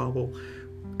ensemble,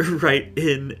 right,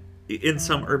 in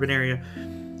some urban area,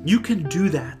 you can do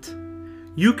that.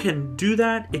 You can do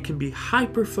that. It can be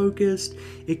hyper-focused.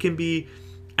 It can be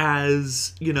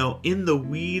as, you know, in the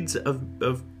weeds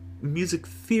of music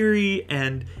theory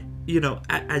and, you know,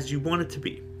 as you want it to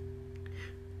be.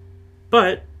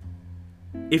 But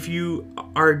if you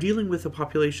are dealing with a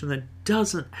population that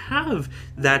doesn't have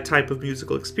that type of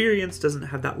musical experience, doesn't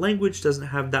have that language, doesn't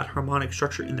have that harmonic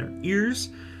structure in their ears,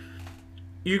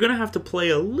 you're going to have to play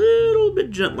a little bit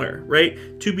gentler,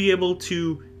 right? To be able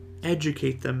to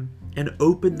educate them and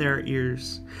open their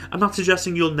ears. I'm not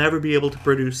suggesting you'll never be able to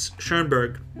produce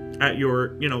Schoenberg at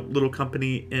your, you know, little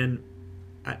company in,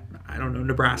 I don't know,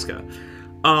 Nebraska.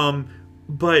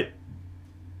 But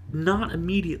not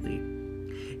immediately.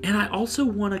 And I also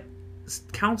want to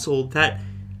counsel that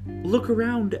look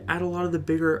around at a lot of the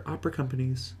bigger opera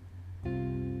companies.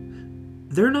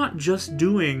 They're not just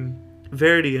doing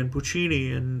Verdi and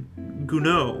Puccini and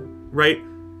Gounod, right?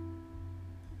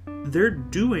 They're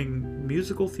doing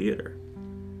musical theater.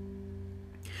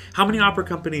 How many opera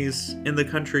companies in the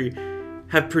country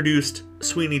have produced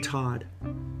Sweeney Todd?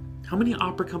 How many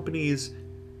opera companies,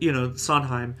 you know,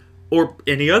 Sondheim, or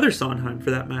any other Sondheim for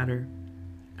that matter?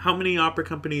 How many opera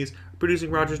companies are producing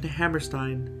Rodgers and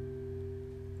Hammerstein?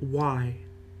 Why?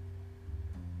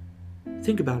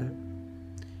 Think about it.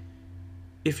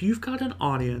 If you've got an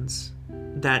audience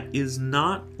that is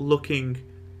not looking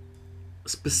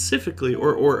specifically,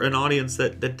 or an audience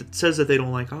that says that they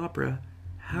don't like opera,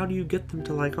 how do you get them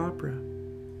to like opera?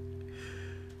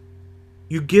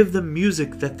 You give them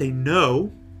music that they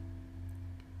know,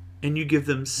 and you give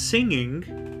them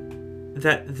singing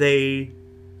that they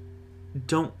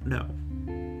don't know.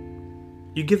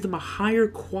 You give them a higher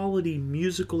quality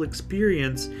musical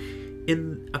experience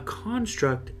in a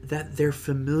construct that they're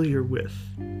familiar with.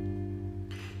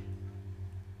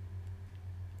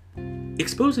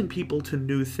 Exposing people to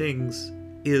new things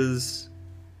is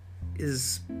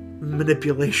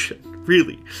manipulation,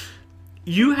 really.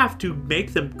 You have to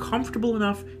make them comfortable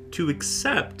enough to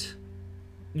accept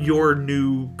your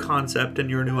new concept and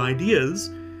your new ideas,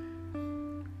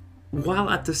 while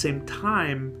at the same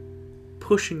time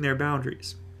pushing their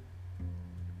boundaries.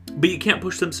 But you can't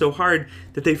push them so hard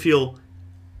that they feel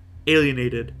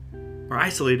alienated or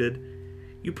isolated.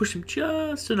 You push them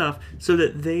just enough so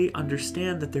that they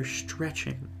understand that they're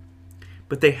stretching,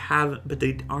 but they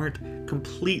aren't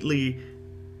completely,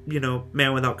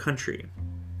 man without country,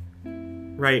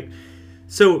 right?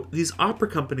 So these opera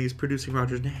companies producing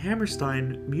Rodgers and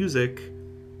Hammerstein music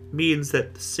means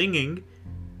that the singing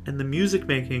and the music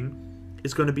making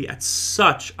is going to be at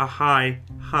such a high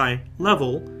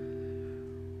level,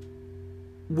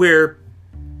 where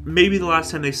maybe the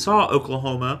last time they saw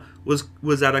Oklahoma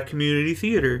was at a community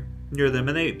theater near them,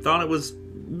 and they thought it was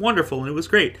wonderful and it was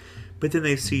great. But then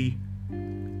they see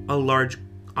a large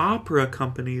opera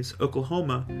company's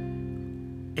Oklahoma,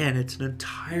 and it's an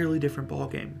entirely different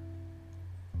ballgame.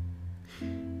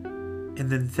 And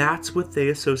then that's what they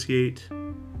associate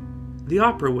the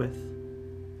opera with.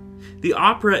 The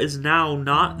opera is now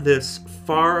not this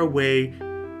far away,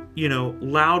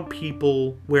 loud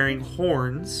people wearing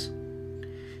horns.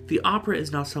 The opera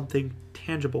is now something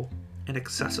tangible and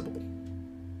accessible.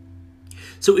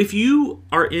 So if you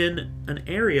are in an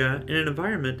area, in an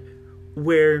environment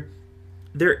where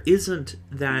there isn't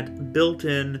that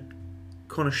built-in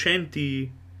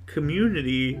conoscenti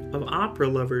community of opera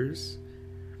lovers,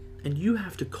 and you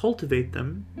have to cultivate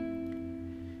them,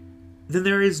 then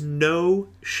there is no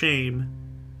shame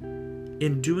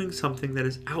in doing something that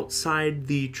is outside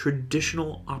the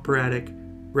traditional operatic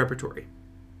repertory.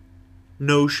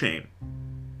 No shame.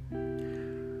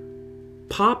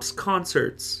 Pop's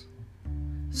concerts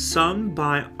sung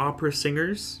by opera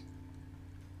singers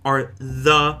are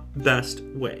the best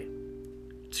way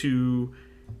to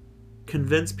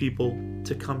convince people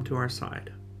to come to our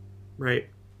side, right?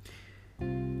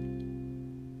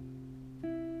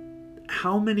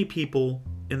 How many people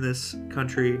in this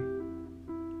country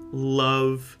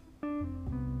love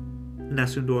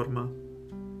Nessun Dorma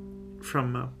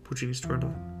from Puccini's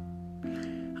Turandot?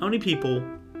 How many people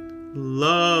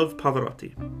love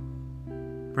Pavarotti,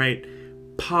 right?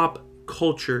 Pop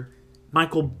culture.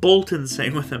 Michael Bolton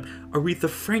sang with him. Aretha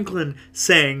Franklin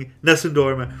sang Nessun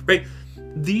Dorma, right?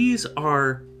 These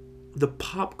are the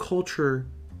pop culture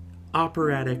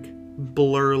operatic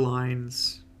blur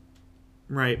lines,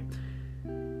 right?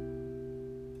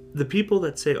 The people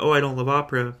that say, oh, I don't love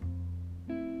opera,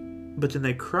 but then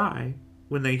they cry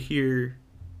when they hear,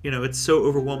 it's so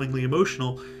overwhelmingly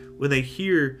emotional when they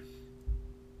hear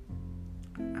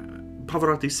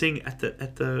Pavarotti sing at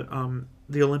the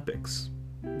Olympics,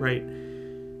 right?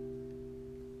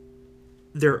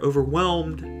 They're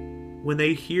overwhelmed when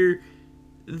they hear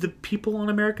the people on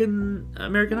American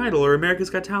Idol or America's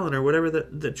Got Talent or whatever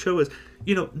that show is.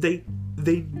 They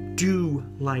do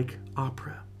like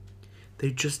opera. They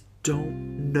just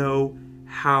don't know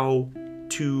how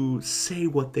to say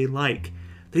what they like.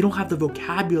 They don't have the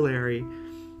vocabulary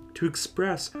to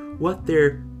express what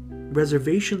their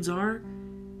reservations are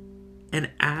and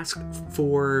ask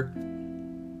for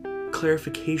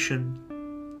clarification.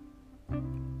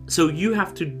 So you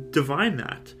have to divine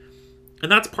that.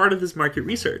 And that's part of this market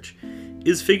research,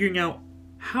 is figuring out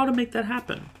how to make that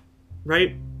happen,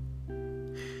 right?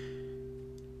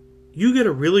 You get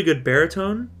a really good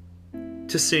baritone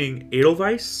to sing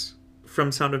Edelweiss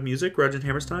from Sound of Music, Rodgers and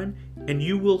Hammerstein, and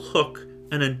you will hook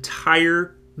an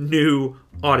entire new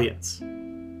audience,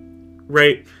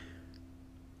 right?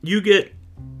 You get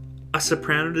a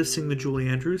soprano to sing the Julie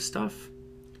Andrews stuff.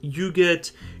 You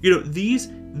get,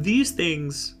 these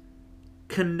things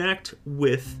connect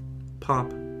with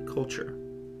pop culture.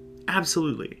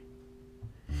 Absolutely.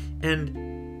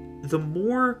 And the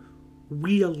more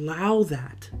we allow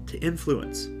that to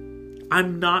influence,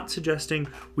 I'm not suggesting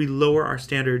we lower our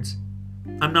standards.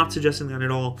 I'm not suggesting that at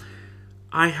all.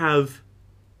 I have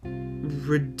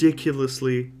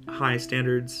ridiculously high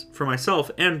standards for myself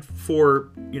and for,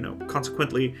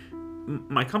 consequently,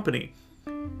 my company.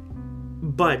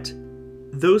 But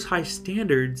those high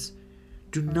standards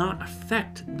do not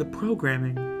affect the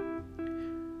programming,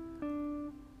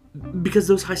 because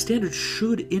those high standards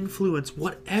should influence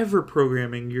whatever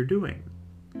programming you're doing.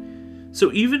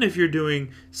 So even if you're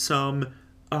doing some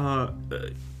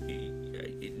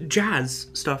jazz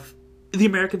stuff the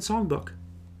American Songbook.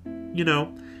 You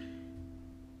know,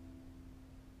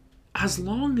 as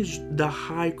long as the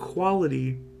high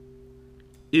quality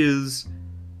is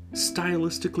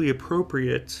stylistically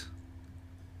appropriate,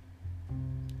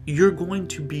 you're going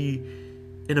to be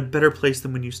in a better place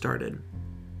than when you started,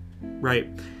 right?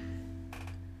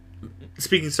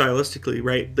 Speaking stylistically,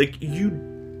 right? Like, you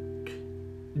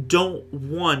don't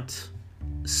want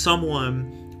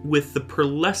someone with the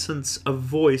pearlescence of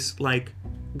voice like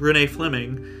Renee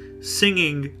Fleming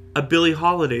singing a Billie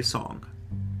Holiday song,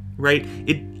 right?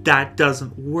 That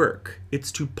doesn't work.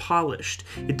 It's too polished.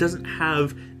 It doesn't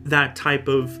have that type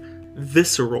of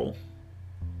visceral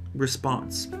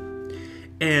response.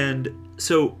 And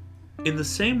so, in the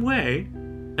same way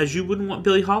as you wouldn't want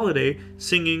Billie Holiday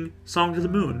singing Song to the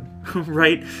Moon,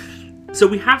 right? So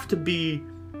we have to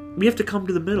come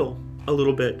to the middle a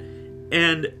little bit.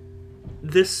 And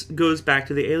this goes back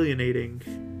to the alienating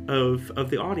of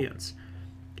the audience.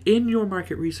 In your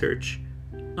market research,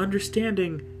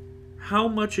 understanding how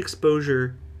much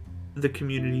exposure the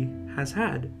community has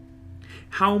had.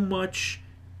 How much,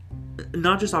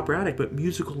 not just operatic, but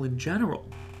musical in general.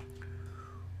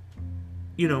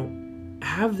 You know,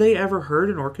 have they ever heard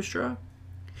an orchestra?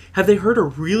 Have they heard a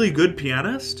really good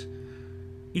pianist?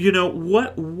 You know,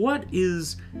 what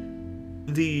is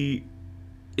the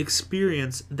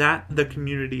experience that the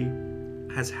community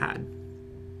has had?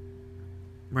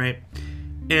 Right?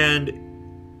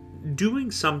 And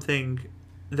doing something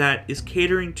that is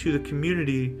catering to the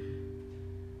community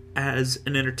as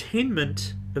an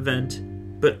entertainment event,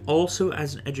 but also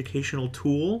as an educational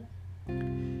tool,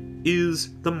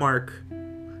 is the mark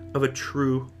of a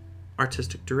true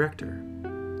artistic director.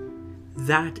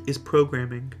 That is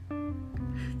programming.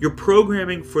 You're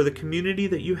programming for the community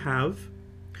that you have,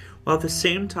 while at the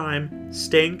same time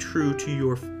staying true to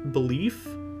your belief,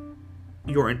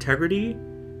 your integrity,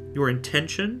 your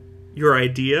intention, your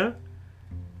idea,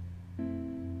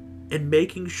 and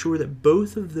making sure that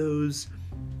both of those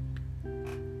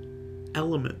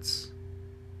elements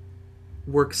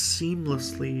work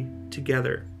seamlessly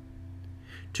together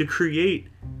to create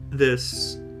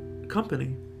this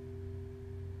company.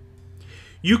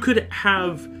 You could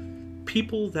have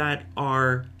people that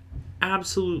are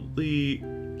absolutely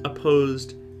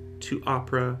opposed to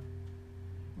opera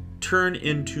turn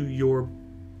into your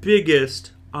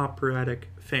biggest operatic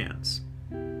fans.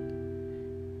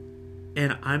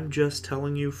 And I'm just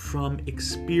telling you from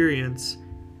experience,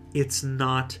 it's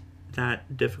not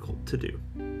that difficult to do.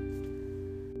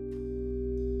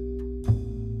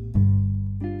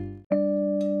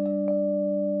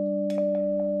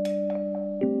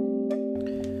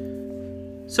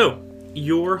 So,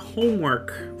 your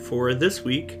homework for this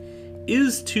week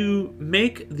is to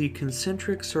make the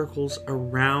concentric circles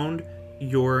around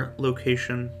your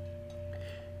location.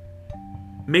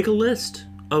 Make a list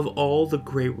of all the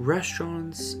great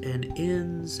restaurants and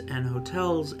inns and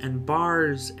hotels and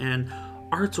bars and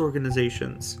arts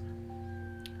organizations.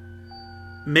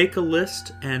 Make a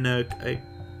list and a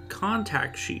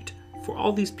contact sheet for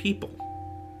all these people.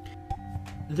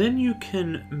 Then you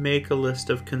can make a list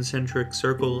of concentric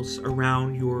circles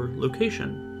around your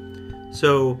location.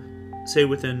 So, say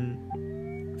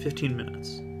within 15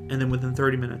 minutes, and then within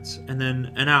 30 minutes, and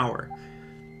then an hour.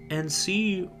 And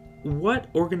see what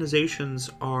organizations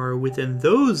are within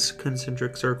those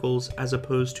concentric circles as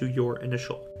opposed to your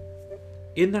initial.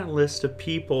 In that list of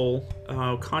people,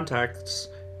 contacts,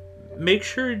 make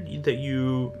sure that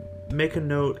you make a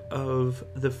note of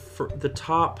the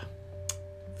top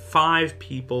 5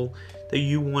 people that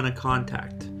you want to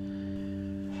contact.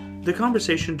 The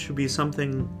conversation should be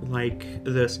something like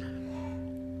this.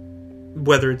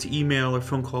 Whether it's email or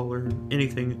phone call or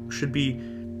anything, should be,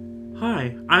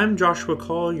 "Hi, I'm Joshua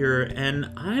Collier, and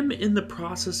I'm in the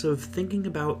process of thinking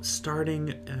about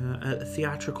starting a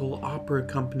theatrical opera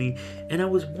company, and I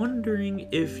was wondering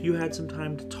if you had some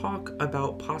time to talk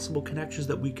about possible connections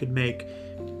that we could make.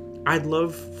 I'd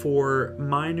love for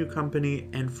my new company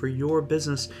and for your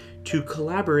business to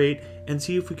collaborate and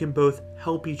see if we can both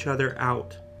help each other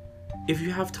out. If you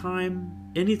have time,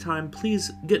 anytime,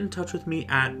 please get in touch with me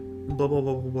at blah, blah,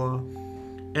 blah, blah, blah.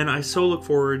 And I so look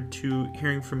forward to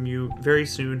hearing from you very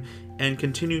soon and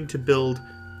continuing to build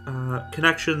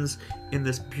connections in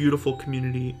this beautiful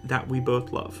community that we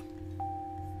both love."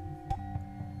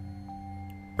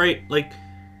 Right? Like,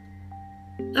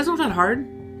 that's not that hard.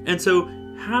 And so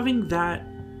having that,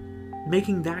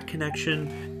 making that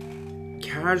connection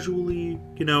casually,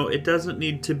 it doesn't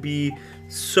need to be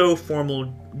so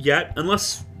formal yet,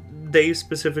 unless they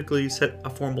specifically set a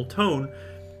formal tone.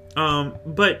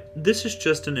 But this is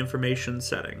just an information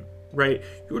setting, right?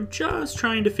 You're just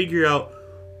trying to figure out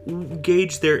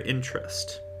gauge their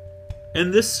interest.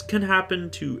 And this can happen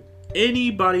to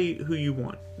anybody who you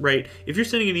want, right? If you're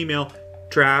sending an email,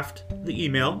 draft the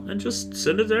email and just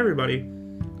send it to everybody.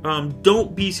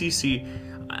 Don't BCC.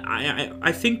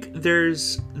 I think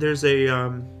there's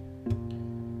a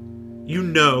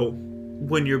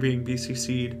when you're being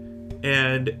BCC'd,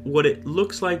 and what it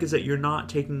looks like is that you're not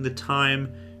taking the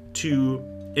time to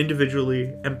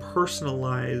individually and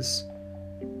personalize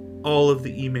all of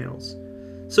the emails.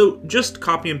 So just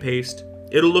copy and paste.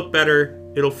 It'll look better.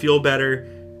 It'll feel better.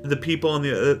 The people on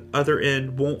the other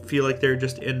end won't feel like they're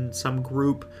just in some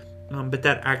group, but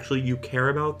that actually you care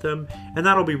about them, and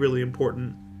that'll be really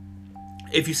important.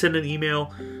 If you send an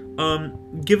email,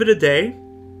 give it a day,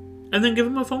 and then give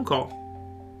them a phone call.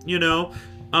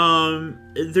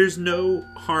 There's no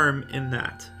harm in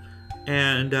that,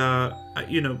 and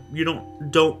you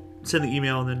don't send the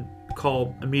email and then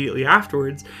call immediately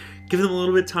afterwards. Give them a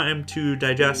little bit of time to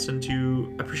digest and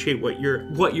to appreciate what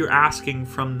you're asking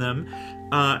from them,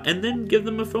 and then give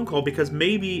them a phone call, because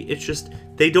maybe it's just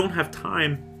they don't have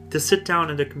time to sit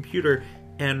down at a computer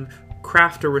and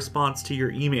craft a response to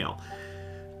your email.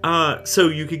 So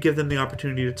you could give them the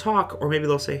opportunity to talk, or maybe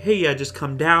they'll say, "Hey, yeah, just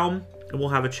come down and we'll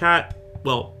have a chat."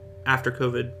 Well, after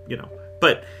COVID,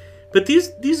 but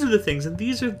these are the things, and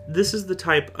this is the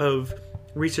type of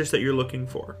research that you're looking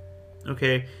for.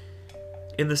 Okay.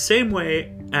 In the same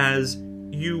way as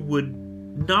you would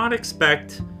not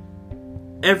expect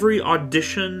every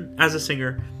audition as a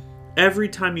singer, every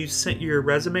time you sent your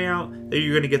resume out, that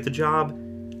you're going to get the job,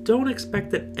 don't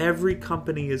expect that every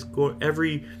company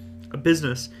every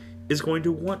business is going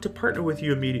to want to partner with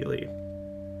you immediately.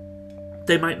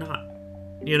 They might not.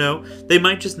 They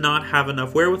might just not have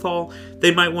enough wherewithal.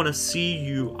 They might want to see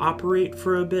you operate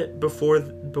for a bit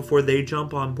before they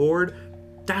jump on board.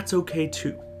 That's okay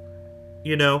too.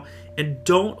 And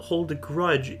don't hold a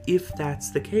grudge if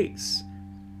that's the case.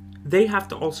 They have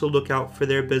to also look out for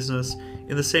their business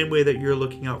in the same way that you're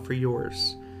looking out for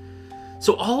yours.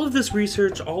 So all of this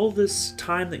research, all of this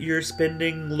time that you're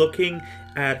spending looking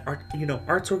at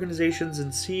arts organizations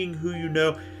and seeing who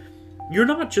you're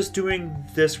not just doing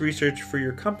this research for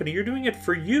your company, you're doing it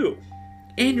for you,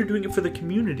 and you're doing it for the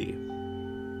community.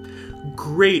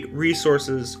 Great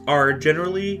resources are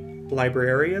generally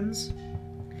librarians,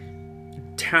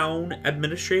 town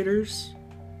administrators.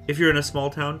 If you're in a small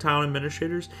town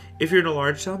administrators. If you're in a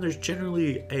large town, there's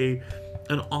generally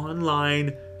an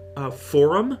online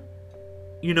forum,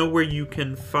 where you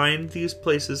can find these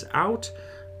places out.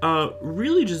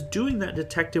 Really just doing that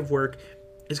detective work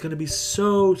is going to be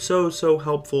so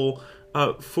helpful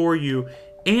for you,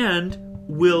 and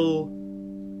will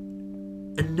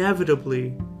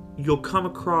inevitably, you'll come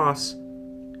across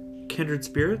kindred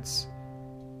spirits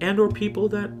and or people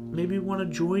that maybe want to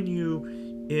join you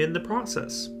in the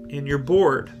process, in your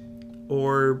board,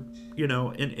 or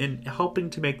in helping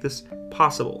to make this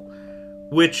possible,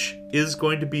 which is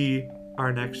going to be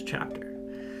our next chapter.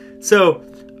 So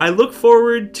I look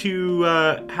forward to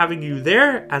having you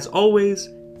there. As always,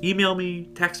 email me,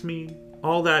 text me,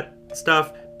 all that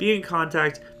stuff. Be in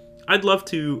contact. I'd love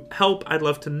to help. I'd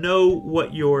love to know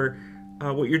what you're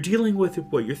dealing with,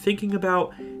 what you're thinking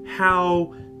about,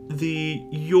 how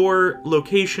your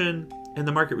location and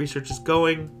the market research is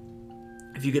going.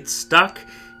 If you get stuck,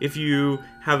 if you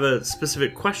have a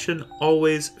specific question,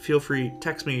 always feel free.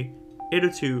 Text me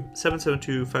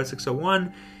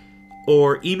 802-772-5601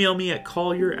 or email me at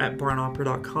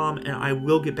collier@barnopera.com, and I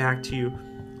will get back to you.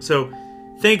 So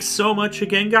thanks so much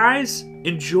again, guys.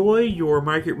 Enjoy your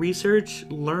market research,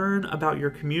 learn about your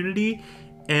community,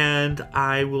 and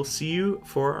I will see you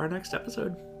for our next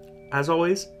episode. As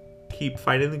always, keep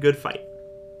fighting the good fight.